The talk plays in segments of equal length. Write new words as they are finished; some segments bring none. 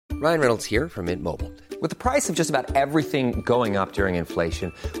Ryan Reynolds here from Mint Mobile. With the price of just about everything going up during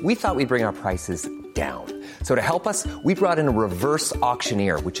inflation, we thought we'd bring our prices down. So to help us, we brought in a reverse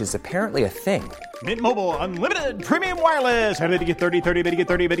auctioneer, which is apparently a thing. Mint Mobile Unlimited Premium Wireless. How to get 30, 30, bit to get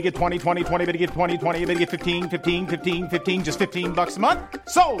 30, bit to get 20, 20, 20, bit to get 20, 20, bit to get 15, 15, 15, 15, just $15 a month?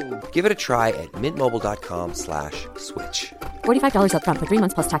 Sold! Give it a try at mintmobile.com/switch. $45 up front for 3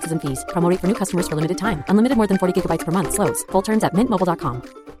 months plus taxes and fees. Promo rate for new customers for limited time. Unlimited more than 40 gigabytes per month. Slows full terms at mintmobile.com.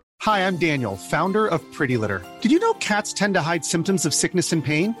 Hi, I'm Daniel, founder of Pretty Litter. Did you know cats tend to hide symptoms of sickness and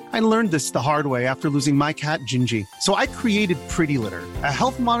pain? I learned this the hard way after losing my cat, Gingy. So I created Pretty Litter, a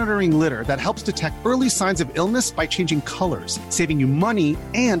health monitoring litter that helps detect early signs of illness by changing colors, saving you money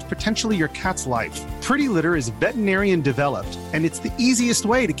and potentially your cat's life. Pretty Litter is veterinarian developed, and it's the easiest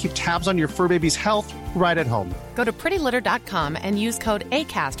way to keep tabs on your fur baby's health right at home. Go to prettylitter.com and use code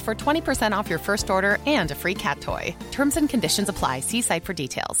ACAST for 20% off your first order and a free cat toy. Terms and conditions apply. See site for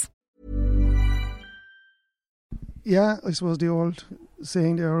details. Yeah, I suppose the old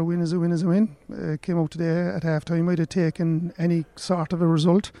saying there, a win is a win is a win, came out today at half-time. I'd have taken any sort of a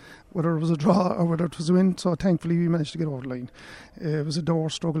result, whether it was a draw or whether it was a win, so thankfully we managed to get over the line. It was a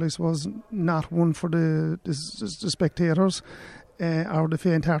door struggle, I suppose, not one for the spectators or the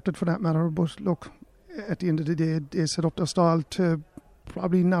faint-hearted for that matter, but look, at the end of the day, they set up their stall to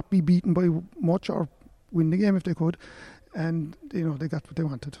probably not be beaten by much or win the game if they could, and you know they got what they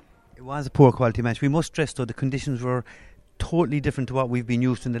wanted. It was a poor quality match. We must stress though the conditions were totally different to what we've been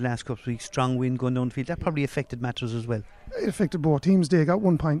used to in the last couple of weeks. Strong wind going down the field. That probably affected matters as well. It affected both teams. They got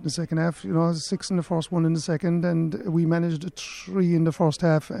 1 point in the second half, 6 in the first, 1 in the second, and we managed 3 in the first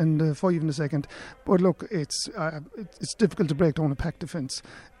half and 5 in the second. But look, it's difficult to break down a packed defence.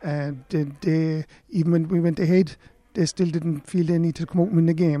 They even when we went ahead, they still didn't feel they needed to come out and win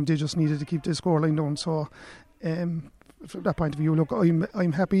the game. They just needed to keep the scoreline down. So from that point of view, look,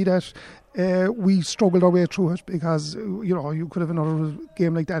 I'm happy that we struggled our way through it, because you could have another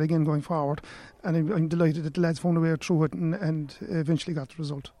game like that again going forward, and I'm delighted that the lads found a way through it and eventually got the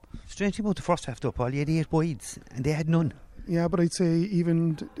result. Strange about the first half though, Paul, you had 8 wides and they had none. Yeah, but I'd say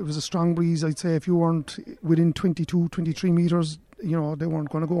even it was a strong breeze. I'd say if you weren't within 22, 23 metres, they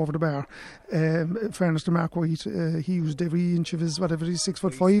weren't going to go over the bar. Fairness to Mark White, he used every inch of his, whatever he's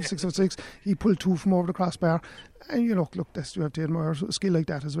 6'5", 6'6". He pulled 2 from over the crossbar. And look, that's, you have to admire a skill like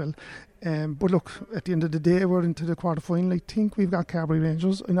that as well. But look, at the end of the day, we're into the quarter final. I think we've got Carbery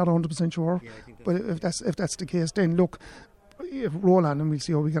Rangers. I'm not 100% sure, but if that's the case, then look, roll on and we'll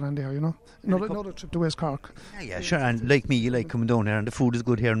see how we get on there. Another trip to West Cork. Yeah, sure. And like me, you like coming down here, and the food is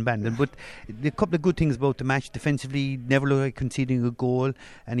good here in Bandon. But a couple of good things about the match: defensively, never looked like conceding a goal,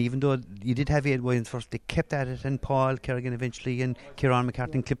 and even though you did have 8 wins first, they kept at it, and Paul Kerrigan eventually and Kieran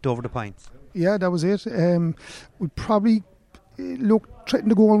McCartan clipped over the points. Yeah, that was it. We probably threatened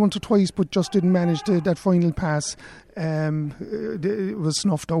to goal once or twice, but just didn't manage that final pass. It was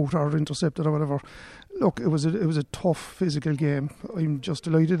snuffed out or intercepted or whatever. Look, it was a tough physical game. I'm just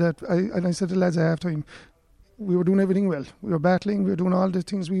delighted that I said to the lads at half time, we were doing everything well. We were battling, we were doing all the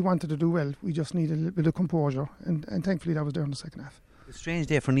things we wanted to do well. We just needed a little bit of composure, and thankfully that was there in the second half. A strange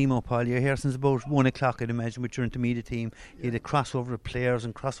day for Nemo, Paul. You're here since about 1 o'clock, I'd imagine, with your intermediate team. You had a crossover of players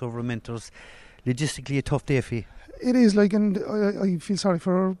and crossover of mentors. Logistically a tough day for you. It is, and I feel sorry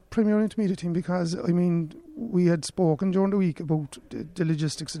for our Premier Intermediate team, because we had spoken during the week about the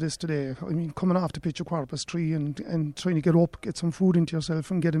logistics of this today. Coming off the pitch at 3:15 and trying to get some food into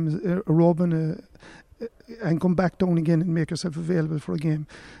yourself and get him a rub and come back down again and make yourself available for a game.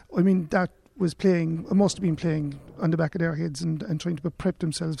 That must have been playing on the back of their heads and trying to prep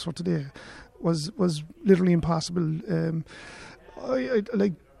themselves for today was literally impossible.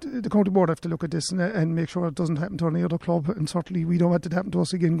 The county board have to look at this and make sure it doesn't happen to any other club, and certainly we don't want it to happen to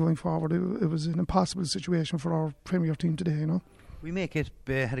us again going forward. It was an impossible situation for our Premier team today, We make it,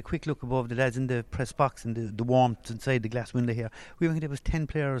 had a quick look above the lads in the press box and the warmth inside the glass window here. We think there was 10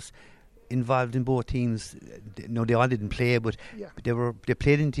 players involved in both teams. No, they all didn't play, but they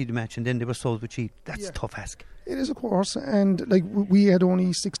played into the match and then they were sold with cheap. That's a tough ask. It is, of course, and we had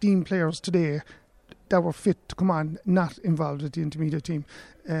only 16 players today that were fit to come on, not involved with the intermediate team.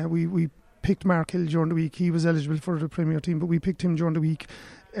 We picked Mark Hill during the week. He was eligible for the Premier team, but we picked him during the week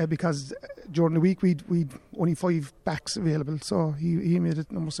because during the week we'd only 5 backs available, so he made it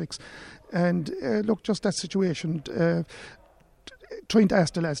number 6. And look, just that situation, trying to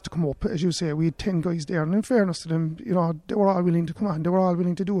ask the lads to come up, as you say, we had 10 guys there, and in fairness to them, they were all willing to come on, they were all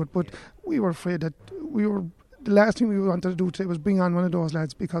willing to do it, but we were afraid that the last thing we wanted to do today was bring on one of those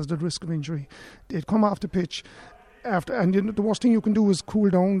lads because of the risk of injury. They'd come off the pitch and the worst thing you can do is cool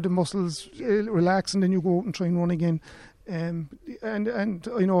down the muscles, relax, and then you go out and try and run again. And I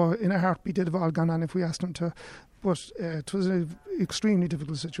know in a heartbeat they'd have all gone on if we asked them to, but it was an extremely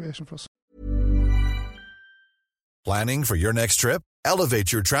difficult situation for us. Planning for your next trip?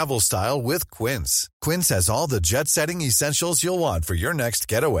 Elevate your travel style with Quince. Quince has all the jet-setting essentials you'll want for your next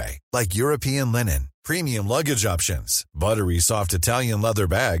getaway, like European linen, premium luggage options, buttery soft Italian leather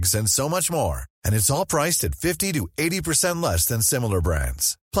bags, and so much more. And it's all priced at 50 to 80% less than similar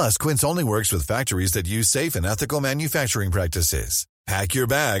brands. Plus, Quince only works with factories that use safe and ethical manufacturing practices. Pack your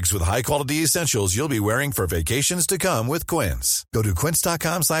bags with high-quality essentials you'll be wearing for vacations to come with Quince. Go to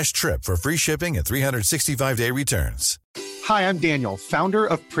quince.com/trip for free shipping and 365-day returns. Hi, I'm Daniel, founder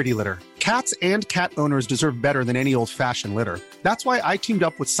of Pretty Litter. Cats and cat owners deserve better than any old-fashioned litter. That's why I teamed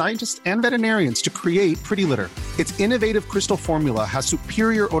up with scientists and veterinarians to create Pretty Litter. Its innovative crystal formula has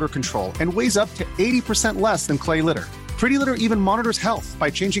superior odor control and weighs up to 80% less than clay litter. Pretty Litter even monitors health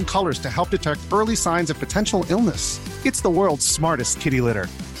by changing colors to help detect early signs of potential illness. It's the world's smartest kitty litter.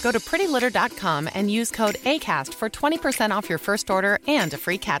 Go to prettylitter.com and use code ACAST for 20% off your first order and a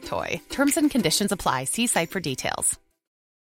free cat toy. Terms and conditions apply. See site for details.